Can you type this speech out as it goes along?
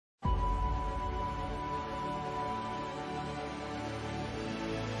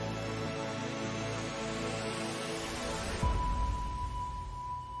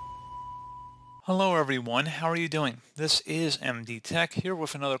Hello everyone, how are you doing? This is MD Tech here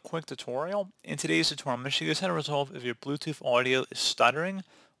with another quick tutorial. In today's tutorial, I'm going to show you guys how to resolve if your Bluetooth audio is stuttering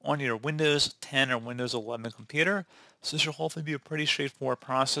on your Windows 10 or Windows 11 computer. So this should hopefully be a pretty straightforward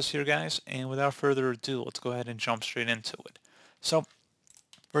process here, guys. And without further ado, let's go ahead and jump straight into it. So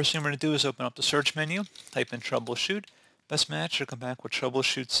first thing we're going to do is open up the search menu, type in troubleshoot. Best match should come back with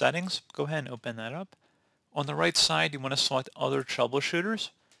troubleshoot settings. Go ahead and open that up. On the right side, you want to select other troubleshooters.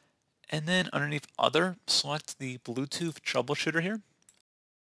 And then underneath Other, select the Bluetooth troubleshooter here.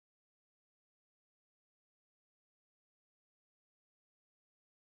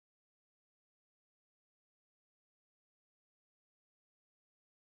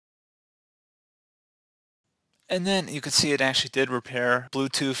 And then you can see it actually did repair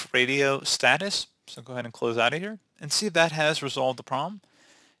Bluetooth radio status. So go ahead and close out of here and see if that has resolved the problem.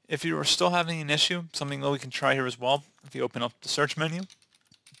 If you are still having an issue, something that we can try here as well, if you open up the search menu,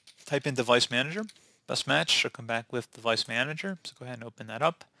 type in device manager. Best match should come back with device manager. So go ahead and open that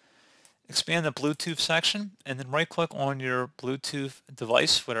up. Expand the Bluetooth section and then right click on your Bluetooth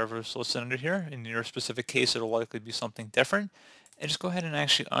device, whatever is listed under here. In your specific case, it'll likely be something different. And just go ahead and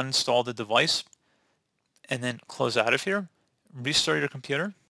actually uninstall the device and then close out of here. Restart your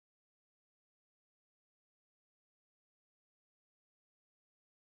computer.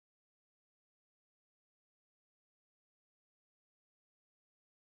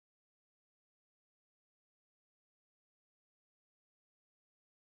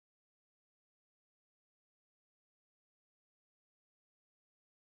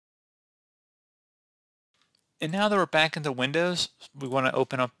 And now that we're back into Windows, we want to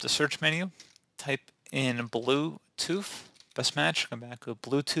open up the search menu, type in Bluetooth, best match, come back to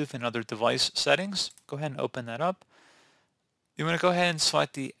Bluetooth and other device settings. Go ahead and open that up. You want to go ahead and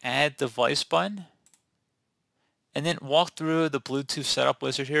select the Add Device button, and then walk through the Bluetooth setup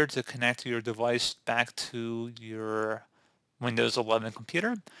wizard here to connect your device back to your Windows 11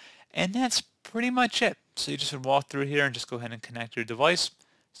 computer. And that's pretty much it. So you just would walk through here and just go ahead and connect your device.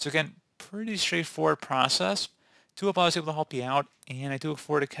 So again, pretty straightforward process. Do hope I was able to help you out, and I do look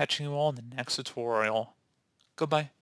forward to catching you all in the next tutorial. Goodbye.